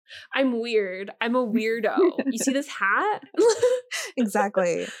I'm weird. I'm a weirdo. You see this hat?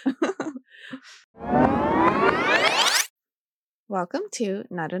 Exactly. Welcome to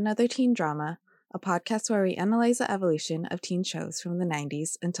Not Another Teen Drama, a podcast where we analyze the evolution of teen shows from the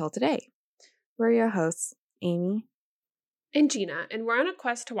 90s until today. We're your hosts, Amy and Gina, and we're on a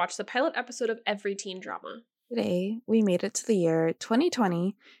quest to watch the pilot episode of every teen drama. Today, we made it to the year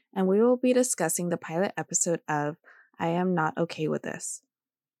 2020, and we will be discussing the pilot episode of I Am Not Okay With This.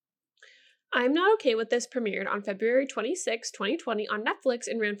 I'm Not Okay With This premiered on February 26, 2020 on Netflix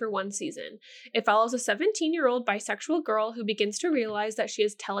and ran for one season. It follows a 17-year-old bisexual girl who begins to realize that she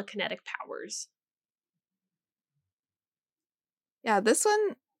has telekinetic powers. Yeah, this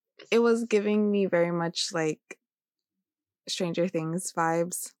one, it was giving me very much like Stranger Things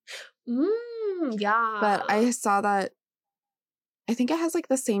vibes. Yeah. But I saw that, I think it has like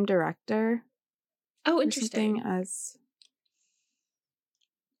the same director. Oh, interesting. As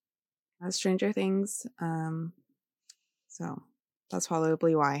Stranger Things. So that's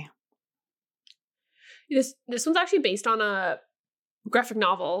probably why. This one's actually based on a graphic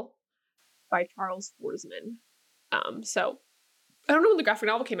novel by Charles Forsman. So I don't know when the graphic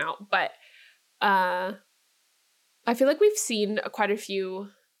novel came out, but I feel like we've seen quite a few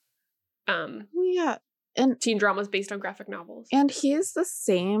and teen dramas based on graphic novels. And he's the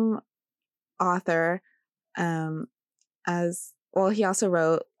same author as, well, he also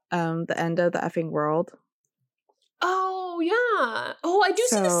wrote The End of the Effing World. Oh, yeah. Oh, I do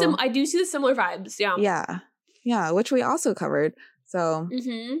see the similar vibes. Yeah. Yeah, which we also covered. So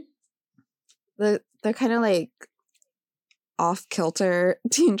they're kind of like off-kilter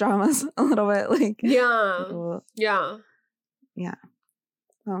teen dramas a little bit, like yeah. Well, yeah.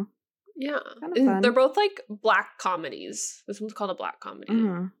 They're both like black comedies. This one's called a black comedy.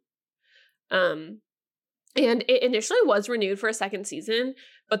 And it initially was renewed for a second season,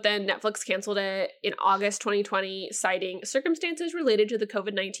 but then Netflix canceled it in August 2020, citing circumstances related to the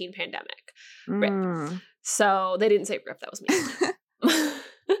COVID-19 pandemic. RIP. So they didn't say RIP, that was me.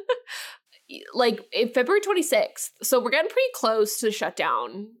 Like February 26th. So we're getting pretty close to the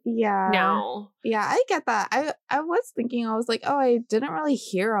shutdown. Yeah. Now. Yeah, I get that. I was thinking, I was like, oh, I didn't really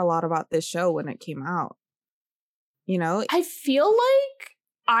hear a lot about this show when it came out. You know? I feel like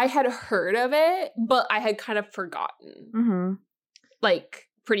I had heard of it, but I had kind of forgotten. Like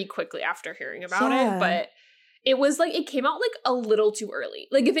pretty quickly after hearing about it. But it was like, it came out like a little too early.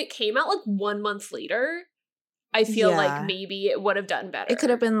 Like if it came out like 1 month later, I feel like maybe it would have done better. It could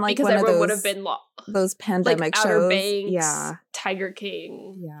have been like because one everyone of would have been those pandemic like shows. Outer Banks, Tiger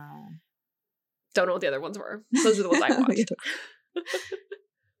King. Yeah. Don't know what the other ones were. Those are the ones I watched.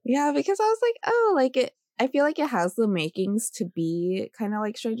 Yeah, because I was like, oh, like it. I feel like it has the makings to be kind of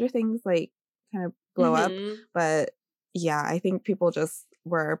like Stranger Things, like kind of blow up. But yeah, I think people just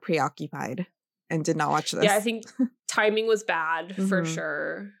were preoccupied and did not watch this. Yeah, I think timing was bad for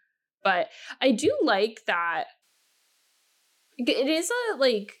sure. But I do like that it is a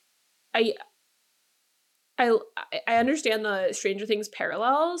like I understand the Stranger Things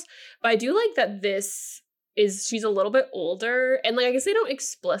parallels, but I do like that she's a little bit older, and like I guess they don't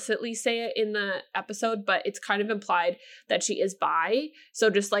explicitly say it in the episode, but it's kind of implied that she is bi.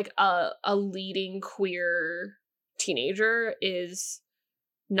 So just like a leading queer teenager is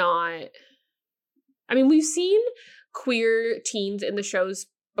not. I mean, we've seen queer teens in the shows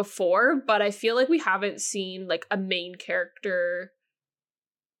before, but I feel like we haven't seen like a main character.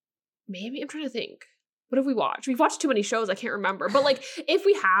 Maybe I'm trying to think. What have we watched? We've watched too many shows. I can't remember. But like, if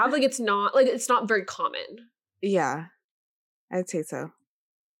we have, like, it's not very common. Yeah, I'd say so.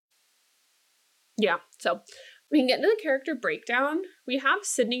 Yeah. So we can get into the character breakdown. We have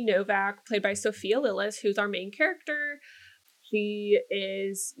Sydney Novak, played by Sophia Lillis, who's our main character. She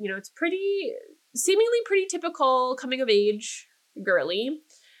is, it's seemingly pretty typical coming of age girly.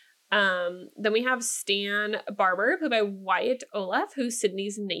 Then we have Stan Barber, played by Wyatt Olaf, who's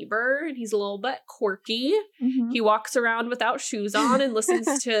Sydney's neighbor, and he's a little bit quirky. He walks around without shoes on and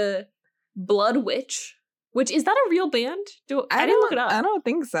listens to Blood Witch, which is that a real band? I didn't look it up. I don't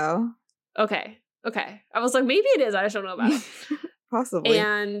think so. Okay. I was like, maybe it is. I just don't know about it. Possibly.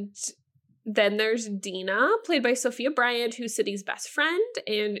 And then there's Dina, played by Sophia Bryant, who's Sydney's best friend,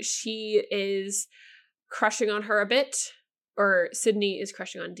 and she is crushing on her a bit. Or Sydney is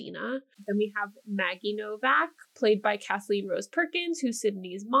crushing on Dina. Then we have Maggie Novak, played by Kathleen Rose Perkins, who's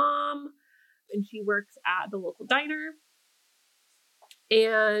Sydney's mom, and she works at the local diner.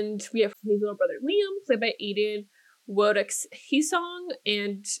 And we have his little brother Liam, played by Aiden Wodex Hisong,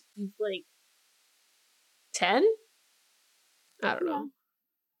 and he's like 10? I don't know.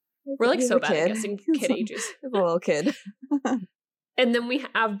 We're like so bad at guessing kid ages. He's a little kid. And then we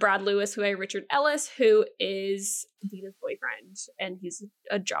have Brad Lewis, who Richard Ellis, who is Dina's boyfriend, and he's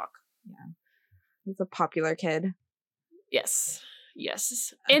a jock. Yeah. He's a popular kid. Yes.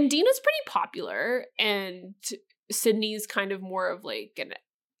 And Dina's pretty popular, and Sydney's kind of more of like an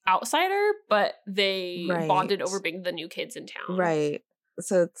outsider, but they bonded over being the new kids in town. Right.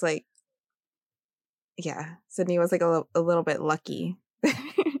 So it's like, yeah, Sydney was like a little bit lucky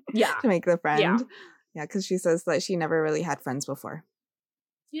to make the friend. Yeah, because she says that she never really had friends before.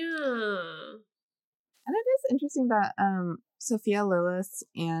 Yeah. And it is interesting that Sophia Lillis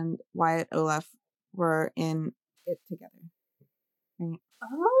and Wyatt Olaf were in it together. Right?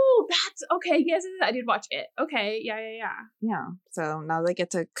 Oh, that's okay. Yes, I did watch it. Okay. Yeah. So now they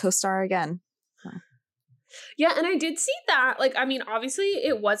get to co-star again. So. Yeah, and I did see that. Like, I mean, obviously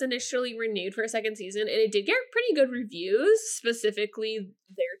it was initially renewed for a second season, and it did get pretty good reviews. Specifically,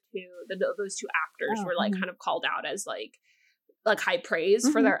 those two actors were like kind of called out as like high praise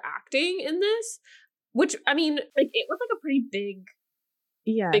for their acting in this. Which, I mean, like, it was like a pretty big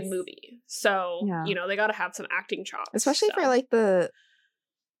movie. So, they got to have some acting chops. Especially for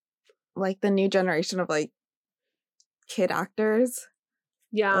like the new generation of like kid actors.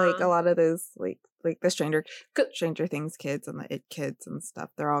 Yeah. Like a lot of those like the Stranger Things kids and the It kids and stuff.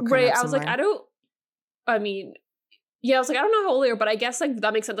 They're all kind of I was like, I don't know how old they are, but I guess like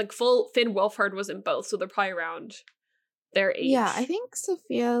that makes sense. Like Finn Wolfhard was in both, so they're probably around their age. Yeah, I think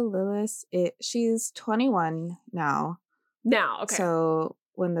Sophia Lillis, she's 21 now. Okay. So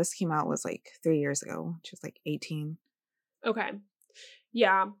when this came out was like 3 years ago. She was like 18. Okay.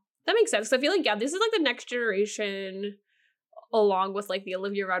 Yeah, that makes sense. 'Cause I feel like, this is like the next generation along with like the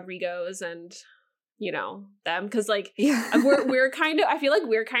Olivia Rodrigos and, them. Because like, we're kind of, I feel like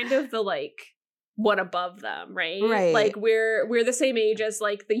we're kind of the like one above them, right? Right. Like we're the same age as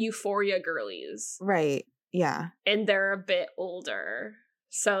like the Euphoria girlies. Right. Yeah. And they're a bit older.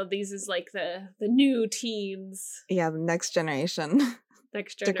 So these is like the new teens. Yeah, the next generation.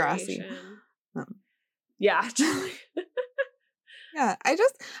 Degrassi. Oh. Yeah. Yeah, I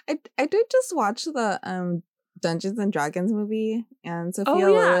did just watch the Dungeons and Dragons movie, and Sophia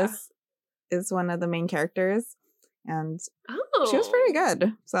Lillis is one of the main characters, and she was pretty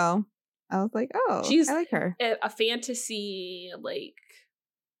good. So I was like, I like her. A fantasy, like,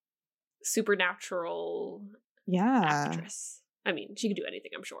 supernatural actress. I mean, she could do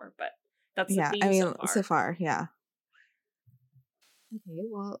anything, I'm sure, but that's the theme so far, yeah. Okay,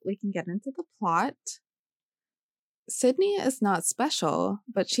 well, we can get into the plot. Sydney is not special,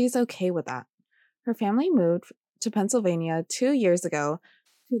 but she's okay with that. Her family moved to Pennsylvania 2 years ago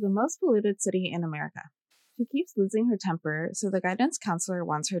to the most polluted city in America. She keeps losing her temper, so the guidance counselor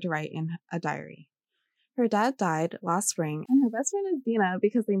wants her to write in a diary. Her dad died last spring, and her best friend is Dina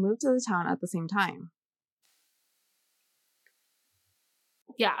because they moved to the town at the same time.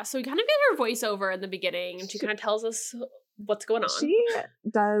 Yeah, so we kind of get her voiceover in the beginning, and she kind of tells us what's going on. She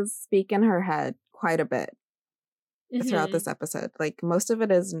does speak in her head quite a bit throughout this episode. Like, most of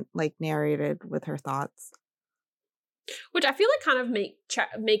it is like narrated with her thoughts. Which I feel like kind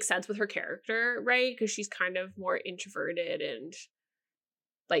of makes sense with her character, right? Because she's kind of more introverted and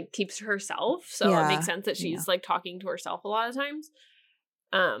like keeps to herself. So it makes sense that she's like talking to herself a lot of times.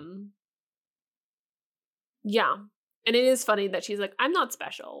 Yeah. And it is funny that she's like, I'm not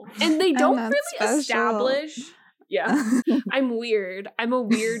special. And they don't really establish. Yeah. I'm weird. I'm a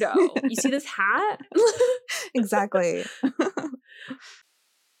weirdo. You see this hat? Exactly.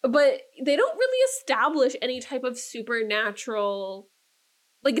 But they don't really establish any type of supernatural,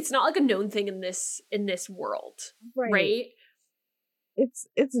 like, it's not like a known thing in this world, right? It's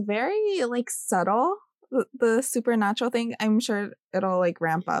very like subtle, the supernatural thing. I'm sure it'll like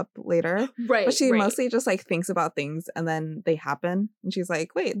ramp up later, right? But she mostly just like thinks about things and then they happen, and she's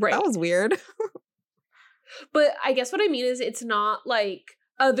like, "Wait, that was weird." But I guess what I mean is, it's not like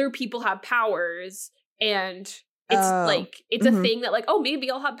other people have powers and it's a thing that like, oh,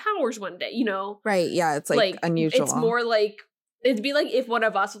 maybe I'll have powers one day, you know? Right. Yeah. It's like unusual. It's more like, it'd be like if one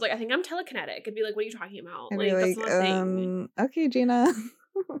of us was like, I think I'm telekinetic. It'd be like, what are you talking about? Like, that's not a thing. Okay, Gina.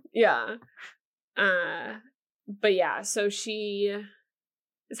 Yeah. But yeah, so she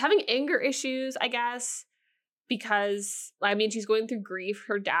is having anger issues, I guess, because, I mean, she's going through grief.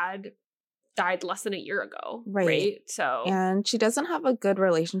 Her dad died less than a year ago. Right. So. And she doesn't have a good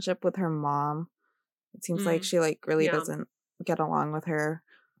relationship with her mom. It seems like she like really doesn't get along with her.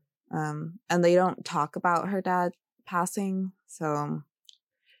 And they don't talk about her dad passing. So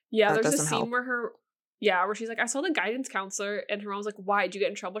yeah, there's a scene where where she's like, I saw the guidance counselor, and her mom's like, why, did you get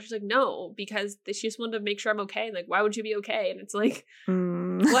in trouble? She's like, no, because she just wanted to make sure I'm okay. And like, why would you be okay? And it's like,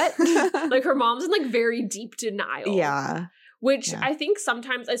 what? Like, her mom's in like very deep denial. Yeah. Which I think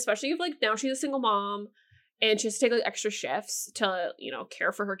sometimes, especially if like now she's a single mom and she has to take like extra shifts to, you know,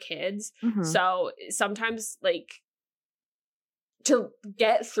 care for her kids. Mm-hmm. So sometimes like to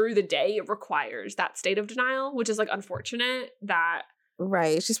get through the day, it requires that state of denial, which is like unfortunate that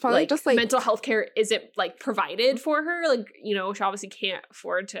right. She's probably like, just like mental health care isn't like provided for her. Like, you know, she obviously can't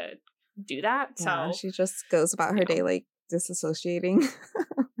afford to do that. So she just goes about her day like disassociating.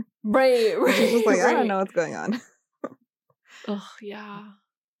 Right. She's just like, I don't know what's going on. Oh, yeah.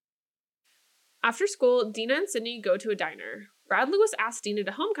 After school, Dina and Sydney go to a diner. Brad Lewis asked Dina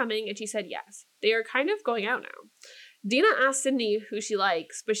to homecoming, and she said yes. They are kind of going out now. Dina asks Sydney who she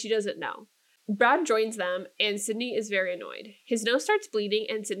likes, but she doesn't know. Brad joins them, and Sydney is very annoyed. His nose starts bleeding,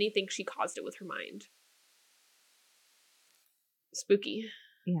 and Sydney thinks she caused it with her mind. Spooky.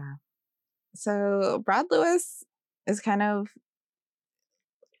 Yeah. So Brad Lewis is kind of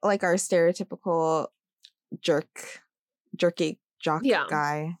like our stereotypical jerky jock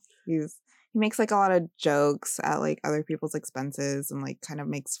guy. He makes like a lot of jokes at like other people's expenses and like kind of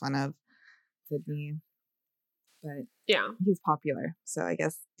makes fun of Sydney. But he's popular, so I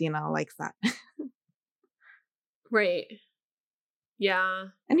guess Dina likes that. Right. Yeah.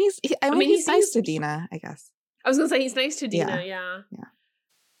 And he's nice to Dina, I guess. I was gonna say he's nice to Dina. Yeah.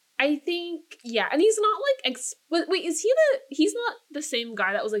 I think, and he's not like, wait, he's not the same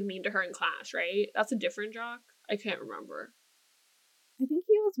guy that was like mean to her in class, right? That's a different jock? I can't remember. I think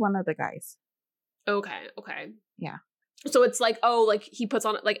he was one of the guys. Okay. Yeah. So it's like, oh, like he puts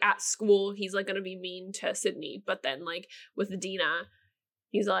on it, like at school, he's like gonna be mean to Sydney, but then like with Dina,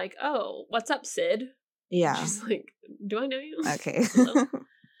 he's like, oh, what's up, Sid? Yeah. She's like, do I know you? Okay.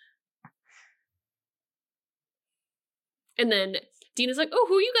 And then Dina's like, oh,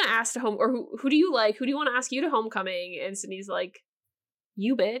 who are you gonna ask to home, or who do you like? Who do you want to ask you to homecoming? And Sydney's like,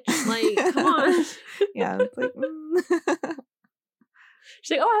 you bitch, like, come on. Yeah, it's like,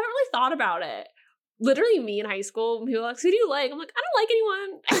 She's like, oh, I haven't really thought about it. Literally, me in high school, when people are like, who do you like? I'm like, I don't like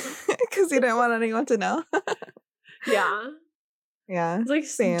anyone. Because you didn't want anyone to know. Yeah. Yeah. I was like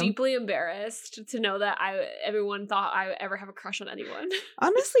same. Deeply embarrassed to know that everyone thought I would ever have a crush on anyone.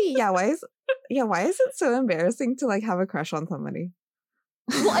 Honestly, why is it so embarrassing to like have a crush on somebody?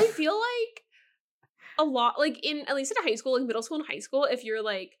 Well, I feel like a lot, like at least in high school, like middle school and high school, if you're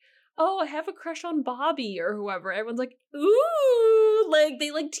like, oh, I have a crush on Bobby or whoever, everyone's like, ooh, like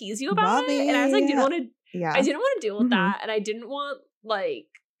they like tease you about Bobby, it. And I was like, I didn't want to deal with Mm-hmm. that. And I didn't want like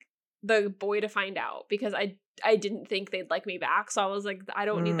the boy to find out because I didn't think they'd like me back. So I was like, I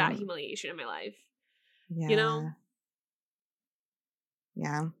don't need that humiliation in my life. Yeah. You know?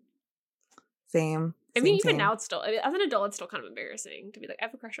 Yeah. Same. I mean, even now it's still, as an adult, it's still kind of embarrassing to be like, I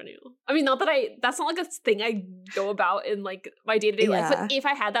have a crush on you. I mean, that's not like a thing I go about in like my day-to-day life, but if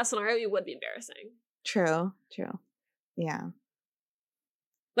I had that scenario, it would be embarrassing. True. Yeah.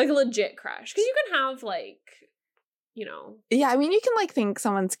 Like a legit crush. Because you can have like, you know. Yeah, I mean, you can like think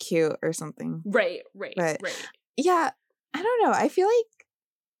someone's cute or something. Right. Yeah, I don't know. I feel like,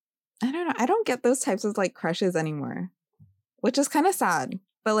 I don't know. I don't get those types of like crushes anymore, which is kind of sad.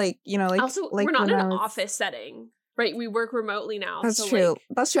 But like, you know, like also we're not in an office setting, right? We work remotely now. That's true.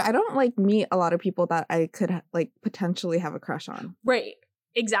 That's true. I don't like meet a lot of people that I could like potentially have a crush on. Right.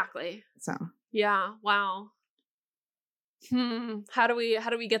 Exactly. So yeah. Wow. How do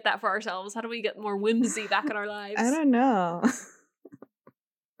we get that for ourselves? How do we get more whimsy back in our lives? I don't know.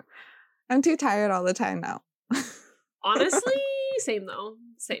 I'm too tired all the time now. Honestly, same though.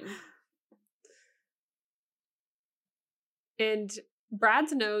 Same. And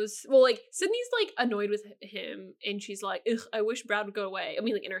Brad's nose, well, like, Sydney's, like, annoyed with him, and she's like, ugh, I wish Brad would go away. I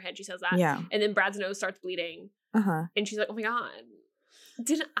mean, like, in her head, she says that. Yeah. And then Brad's nose starts bleeding. Uh-huh. And she's like, oh my god,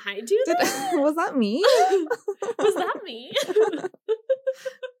 did I do that? Was that me? Was that me?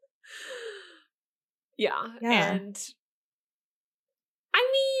 Yeah. And,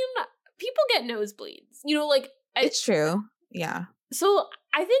 I mean, people get nosebleeds. You know, like... It's true. Yeah. So,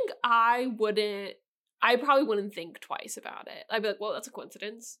 I think I probably wouldn't think twice about it. I'd be like, well, that's a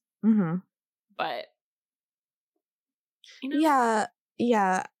coincidence. Mm-hmm. But, you know.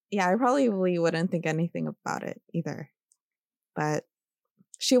 Yeah, I probably wouldn't think anything about it either. But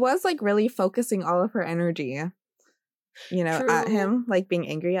she was, like, really focusing all of her energy, you know, at him, like, being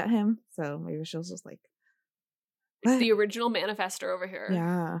angry at him. So maybe she was just like... It's the original manifestor over here.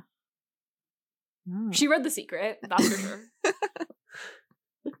 Yeah. Oh. She read The Secret, that's for sure.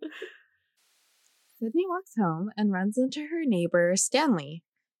 Sydney walks home and runs into her neighbor, Stanley.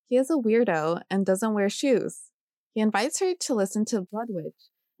 He is a weirdo and doesn't wear shoes. He invites her to listen to Blood Witch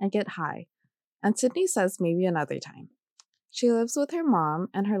and get high, and Sydney says maybe another time. She lives with her mom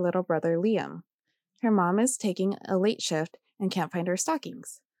and her little brother, Liam. Her mom is taking a late shift, and can't find her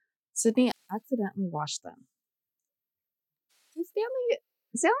stockings. Sydney accidentally washed them. And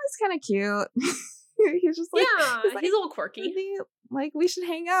Stanley's kind of cute. He's just like, he's a little quirky. Sydney, like, we should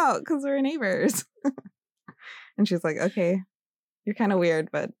hang out because we're neighbors. And she's like, okay, you're kind of weird,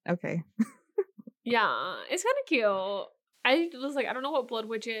 but okay. Yeah, it's kind of cute. I was like, I don't know what Blood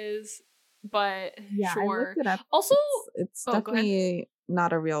Witch is, but yeah, sure. I looked it up. Also, it's definitely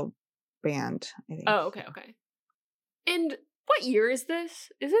not a real band, I think. Oh, okay. And what year is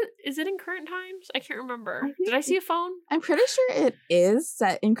this? Is it in current times? I can't remember. Did I see a phone? I'm pretty sure it is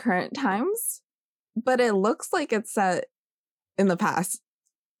set in current times, but it looks like it's set in the past.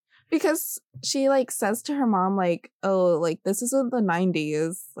 Because she, like, says to her mom, like, oh, like, this isn't the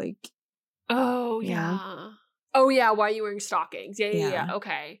 90s. Like, oh, yeah. Oh, yeah, why are you wearing stockings? Yeah.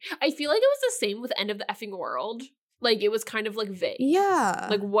 Okay. I feel like it was the same with End of the Effing World. Like, it was kind of, like, vague. Yeah.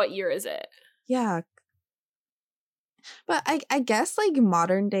 Like, what year is it? Yeah. But I guess, like,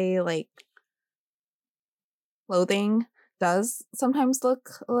 modern day, like, clothing does sometimes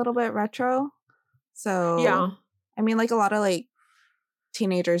look a little bit retro. So, yeah. I mean, like, a lot of, like,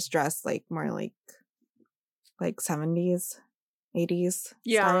 teenagers dress, like, more, like 70s, 80s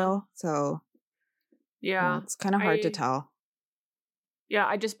style. So, yeah, it's kind of hard to tell. Yeah,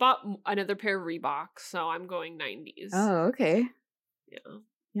 I just bought another pair of Reeboks, so I'm going 90s. Oh, okay.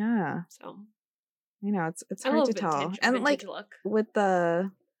 Yeah. So, you know, it's hard to tell. And, like, look. with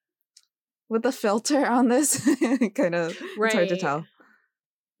the filter on this, kind of, it's hard to tell.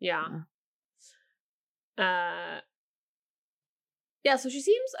 Yeah. Yeah, so she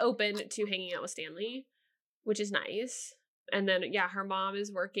seems open to hanging out with Stanley, which is nice. And then, her mom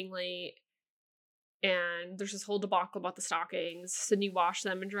is working late. And there's this whole debacle about the stockings. Sydney washed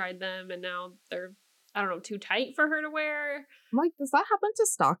them and dried them, and now they're, I don't know, too tight for her to wear. Like, does that happen to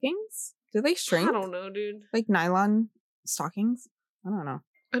stockings? Do they shrink? I don't know, dude. Like nylon stockings? I don't know.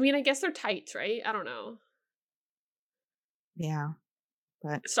 I mean, I guess they're tights, right? I don't know. Yeah.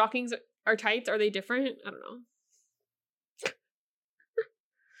 But stockings are tights? Are they different? I don't know.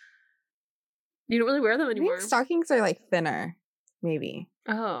 You don't really wear them anymore. I think stockings are, like, thinner, maybe.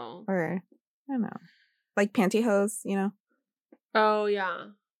 Oh. Or, I don't know. Like pantyhose, you know? Oh, yeah.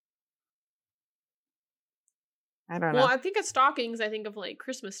 I don't know. Well, I think of stockings, I think of, like,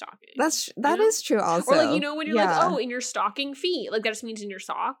 Christmas stockings. That is true also. Or, like, you know, when you're like, oh, in your stocking feet. Like, that just means in your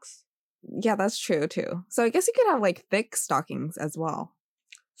socks. Yeah, that's true, too. So I guess you could have, like, thick stockings as well.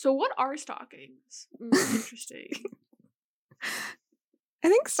 So what are stockings? Interesting. I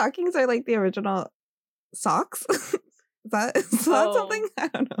think stockings are, like, the original socks. Is that something? I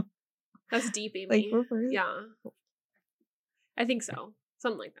don't know. That's deep, Amy. Like, yeah. I think so.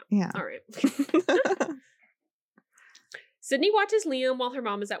 Something like that. Yeah. All right. Sydney watches Liam while her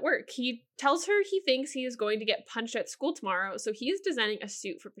mom is at work. He tells her he thinks he is going to get punched at school tomorrow, so he is designing a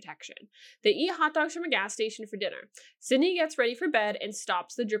suit for protection. They eat hot dogs from a gas station for dinner. Sydney gets ready for bed and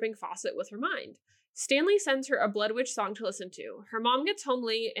stops the dripping faucet with her mind. Stanley sends her a Blood Witch song to listen to. Her mom gets home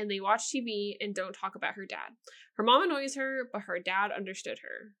late and they watch TV and don't talk about her dad. Her mom annoys her, but her dad understood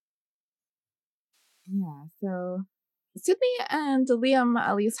her. Yeah, so Sydney and Liam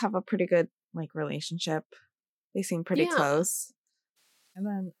at least have a pretty good, like, relationship. They seem pretty close. And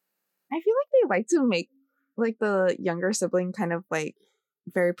then I feel like they like to make, like, the younger sibling kind of, like,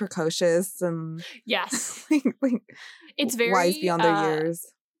 very precocious and yes, like it's very wise beyond their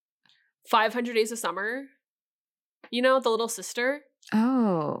years. 500 Days of Summer. You know, the little sister.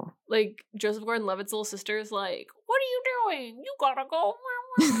 Oh, like Joseph Gordon-Levitt's little sister is like, "What are you doing? You gotta go."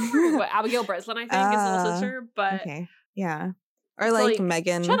 But Abigail Breslin, I think, is the little sister. But okay, yeah, or like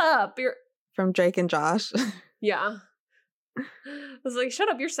Megan. Shut up! You're from Drake and Josh. Yeah, I was like, "Shut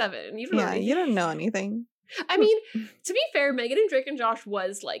up! You're 7. You don't know anything." You don't know anything. I mean, to be fair, Megan and Drake and Josh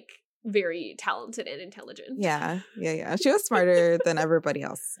was, like, very talented and intelligent. Yeah. She was smarter than everybody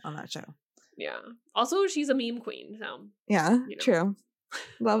else on that show. Yeah. Also, she's a meme queen, so. Yeah, true.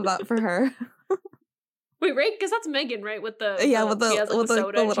 Love that for her. Wait, right? Because that's Megan, right? With the she has, like, the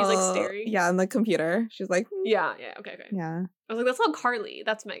soda the and little, she's, like, staring. Yeah, on the computer. She's like, Yeah, okay. Yeah. I was like, that's not Carly.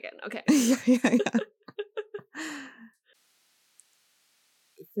 That's Megan. Okay. yeah.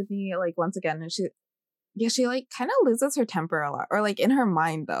 Sydney, like, once again, and she like kind of loses her temper a lot, or like in her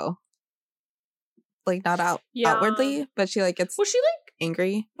mind though, like not outwardly, but she like gets she like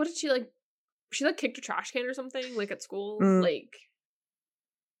angry. What did she like? She like kicked a trash can or something, like at school, like.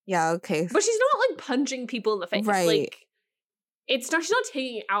 Yeah. Okay. But she's not like punching people in the face, right? Like, she's not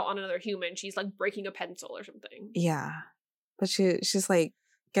taking it out on another human. She's like breaking a pencil or something. Yeah, but she's like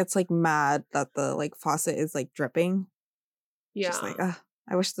gets like mad that the like faucet is like dripping. Yeah. She's like,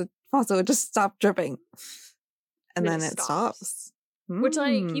 I wish the faucet would just stop dripping. and then it stops. Which,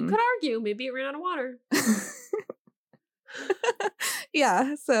 like, you could argue maybe it ran out of water.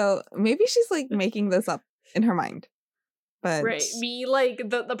 Yeah, so maybe she's like making this up in her mind. But right, me, like,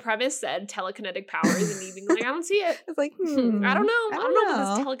 the premise said telekinetic powers, and me being like, I don't see it. It's like, I don't know. I don't know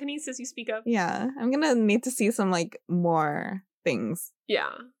about this telekinesis you speak of. Yeah, I'm gonna need to see some like more things. Yeah,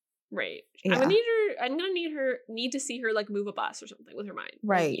 right. Yeah. I'm gonna need to see her like move a bus or something with her mind.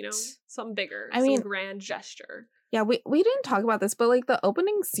 Right. Like, you know, something bigger. I mean, grand gesture. Yeah, we didn't talk about this, but like the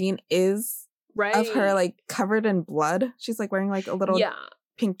opening scene is right of her like covered in blood. She's like wearing like a little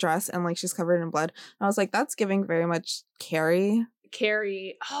pink dress and like she's covered in blood. And I was like, that's giving very much Carrie.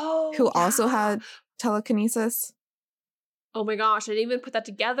 Oh, who also had telekinesis. Oh my gosh, I didn't even put that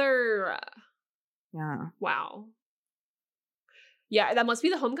together. Yeah. Wow. Yeah, that must be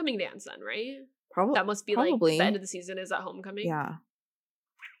the homecoming dance then, right? Probably. That must be like the end of the season is that homecoming. Yeah.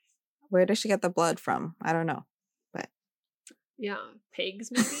 Where does she get the blood from? I don't know. But yeah, pigs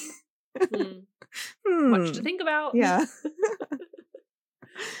maybe. Much to think about. Yeah.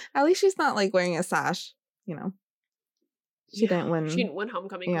 At least she's not like wearing a sash, you know. She didn't win. She didn't win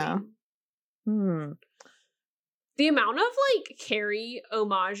homecoming. Yeah. The amount of like Carrie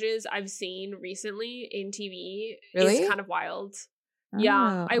homages I've seen recently in TV is kind of wild. Oh.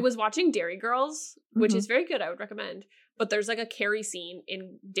 Yeah, I was watching Dairy Girls, which is very good. I would recommend. But there's like a Carrie scene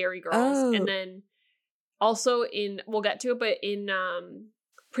in Dairy Girls, and then also we'll get to it, but in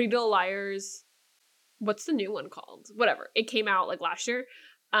Pretty Little Liars, what's the new one called? Whatever. It came out like last year.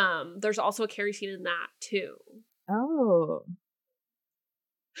 There's also a Carrie scene in that too. Oh.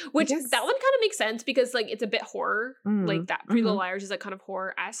 Which that one kind of makes sense because like it's a bit horror. Like that Pretty Little Liars is like kind of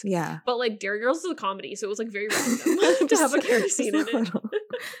horror-esque. Yeah. But like Dairy Girls is a comedy, so it was like very random to have a Carrie scene in it.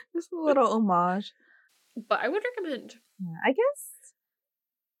 Just a little homage. But I would recommend. Yeah, I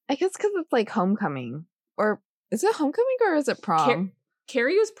guess because it's like homecoming. Or is it homecoming or is it prom?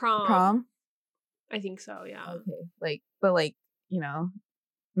 Carrie was prom. Prom? I think so, yeah. Okay. But you know,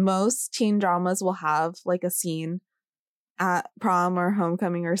 most teen dramas will have like a scene at prom or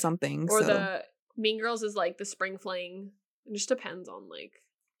homecoming or something. Or the Mean Girls is like the spring fling. It just depends on like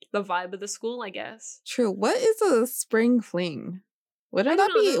the vibe of the school, I guess. True. What is a spring fling? Wouldn't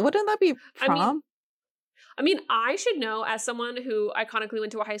that be prom? I mean, I should know as someone who iconically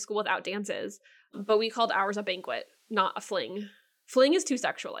went to a high school without dances, but we called ours a banquet, not a fling. Fling is too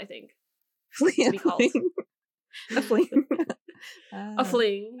sexual, I think. To be called. A fling. A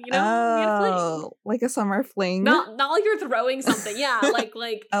fling, you know? We had a fling. Like a summer fling. Not like you're throwing something. Yeah, like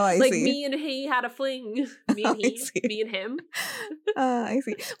I like see. me and he had a fling. Me and me and him. I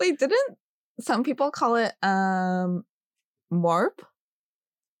see. Wait, didn't some people call it morp?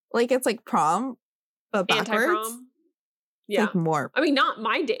 Like it's like prom, but backwards. Anti-prom. Yeah, like morp. I mean, not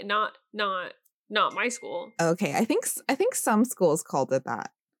my day. Not my school. Okay, I think some schools called it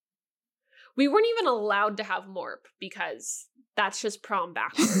that. We weren't even allowed to have morp because that's just prom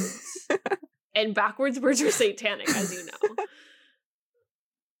backwards. And backwards words are satanic, as you know.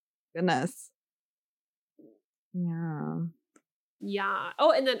 Goodness. Yeah. Yeah.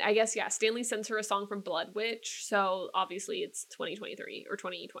 Oh, and then I guess, Stanley sends her a song from Blood Witch. So obviously it's 2023 or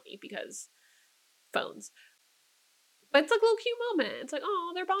 2020 because phones. But it's like a little cute moment. It's like,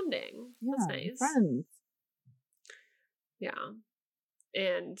 oh, they're bonding. Yeah, that's nice. Friends. Yeah.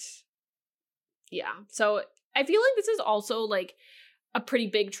 And yeah. So I feel like this is also like a pretty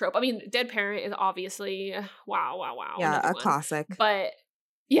big trope. I mean, Dead Parent is obviously wow. Yeah, a classic. But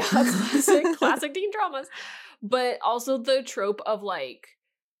yeah, classic teen dramas. But also the trope of like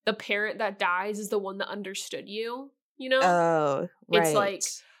the parent that dies is the one that understood you, you know? Oh, right. It's like,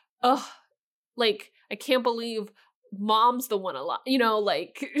 oh, like I can't believe mom's the one alive, you know,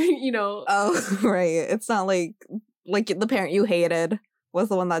 like, you know. Oh, right. It's not like the parent you hated was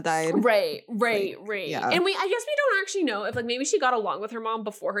the one that died. Right. Yeah. And I guess we don't actually know if like maybe she got along with her mom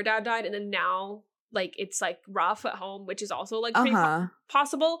before her dad died and then now like it's like rough at home, which is also like pretty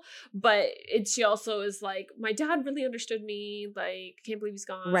possible. But she also is like, my dad really understood me. Like, can't believe he's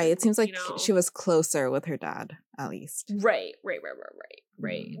gone. Right. It seems like she was closer with her dad, at least. Right.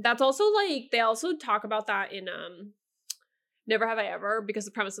 That's also like they also talk about that in Never Have I Ever, because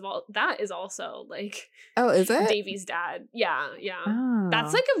the premise of all that is also like, oh, is it Davy's dad? Yeah. Oh.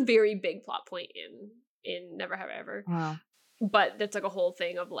 That's like a very big plot point in Never Have I Ever. Wow. But that's like a whole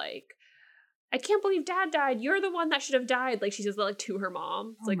thing of like, I can't believe dad died. You're the one that should have died. Like she says that like to her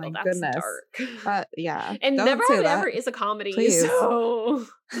mom. It's like, oh, that's dark. Yeah. And Never Have I Ever is a comedy. Please. So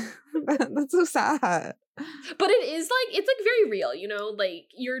that's so sad. But it is like, it's like very real, you know, like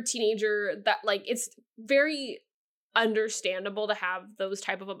you're a teenager that like it's very understandable to have those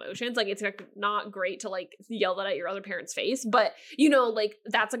type of emotions. Like, it's like not great to like yell that at your other parent's face, but you know, like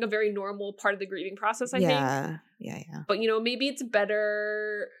that's like a very normal part of the grieving process, I think. Yeah. But you know, maybe it's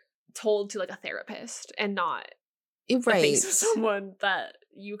better told to like a therapist and not right. the face of someone that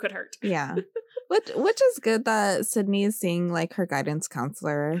you could hurt. Yeah. Which is good that Sydney is seeing like her guidance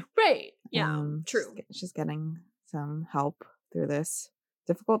counselor. Right. Yeah. True. She's getting some help through this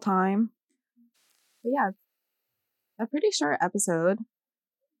difficult time. But yeah, a pretty short episode.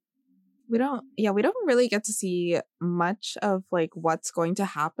 We don't really get to see much of like what's going to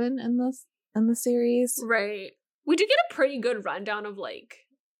happen in the series. Right. We did get a pretty good rundown of like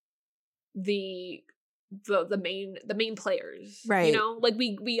the main players. Right. You know? Like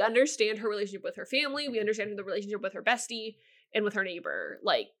we understand her relationship with her family, we understand the relationship with her bestie and with her neighbor.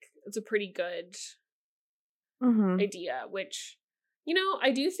 Like, it's a pretty good idea, which, you know,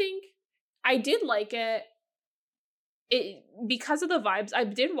 I do think I did like it. Because of the vibes, I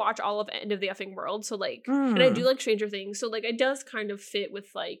did watch all of End of the Effing World, so like, and I do like Stranger Things, so like, it does kind of fit with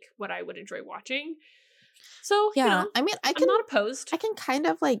like what I would enjoy watching. So yeah, you know, I mean, I'm not opposed. I can kind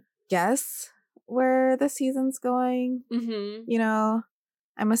of like guess where the season's going. You know,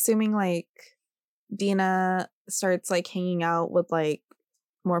 I'm assuming like Dina starts like hanging out with like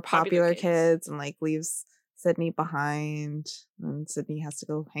more popular kids and like leaves Sydney behind, and Sydney has to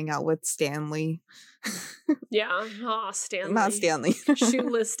go hang out with Stanley. Yeah. Stanley. Not Stanley.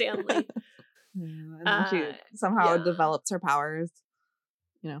 Shoeless Stanley. And then she somehow develops her powers,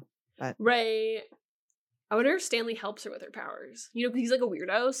 you know. But right. I wonder if Stanley helps her with her powers. You know, because he's like a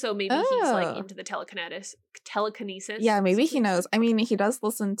weirdo, so maybe he's like into the telekinesis. Yeah, maybe he knows. I mean, he does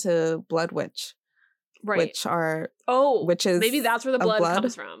listen to Blood Witch. Right. Which are witches. Maybe that's where the blood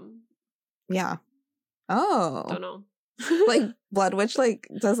comes from. Yeah. Oh. Don't know. Like Blood Witch like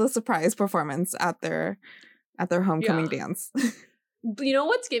does a surprise performance at their homecoming dance. You know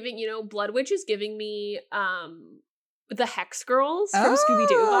what's giving, you know, Blood Witch is giving me the Hex Girls from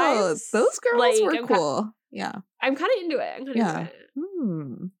Scooby-Doo vibes. Those girls like, were cool. Yeah. I'm kind of into it. Into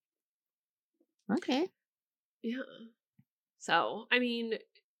it. Okay. Yeah. So, I mean,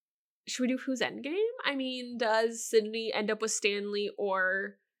 should we do Who's Endgame? I mean, does Sydney end up with Stanley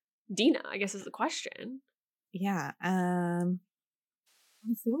or Dina, I guess is the question. Yeah. I'm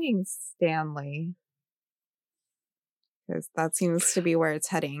assuming Stanley. Because that seems to be where it's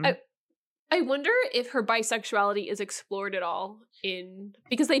heading. I wonder if her bisexuality is explored at all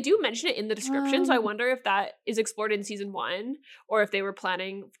because they do mention it in the description, so I wonder if that is explored in season 1 or if they were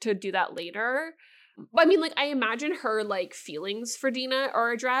planning to do that later. But I mean, like, I imagine her like feelings for Dina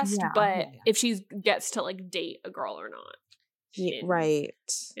are addressed, but if she gets to like date a girl or not. In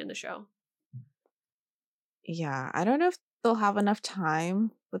the show. Yeah, I don't know if they'll have enough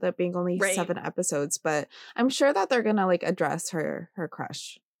time with it being only 7 episodes, but I'm sure that they're gonna like address her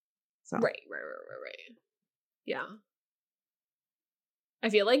crush. So right. Yeah. I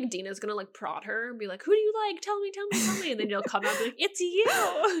feel like Dina's gonna like prod her and be like, "Who do you like? Tell me." And then you'll come out and be like, "It's you."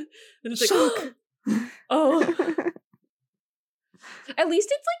 And it's like, oh. At least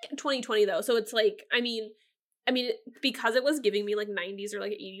it's like 2020 though, so it's like, I mean, because it was giving me like 90s or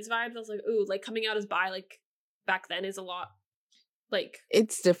like 80s vibes, I was like, ooh, like coming out as bi like back then is a lot like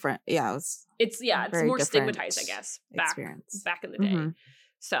it's different. Yeah, it's more stigmatized, I guess, back in the day.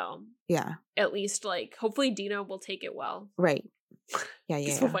 So yeah, at least like hopefully Dina will take it well. Right. Yeah.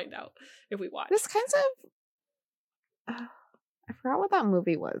 We'll find out if we watch. This kind of I forgot what that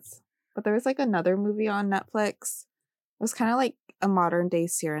movie was, but there was like another movie on Netflix. It was kind of like a modern day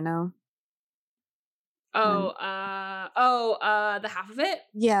Cyrano. The Half of It?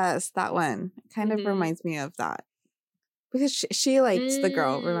 Yes, that one. It kind of reminds me of that. Because she likes the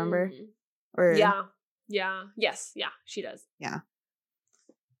girl, remember? Or yes, she does. Yeah.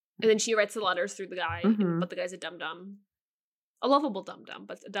 And then she writes the letters through the guy, but the guy's a dum-dum. A lovable dum-dum,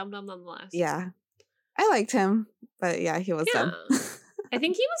 but a dum-dum nonetheless. Yeah. I liked him, but yeah, he was dumb. I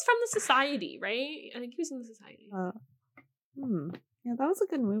think he was from the Society, right? I think he was in the Society. Yeah, that was a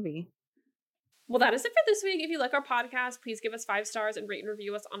good movie. Well, that is it for this week. If you like our podcast, please give us 5 stars and rate and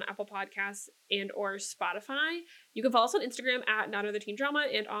review us on Apple Podcasts and or Spotify. You can follow us on Instagram at None Other Teen Drama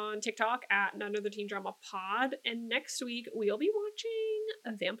and on TikTok at None Other Teen Drama Pod. And next week, we'll be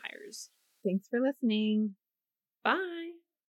watching Vampires. Thanks for listening. Bye.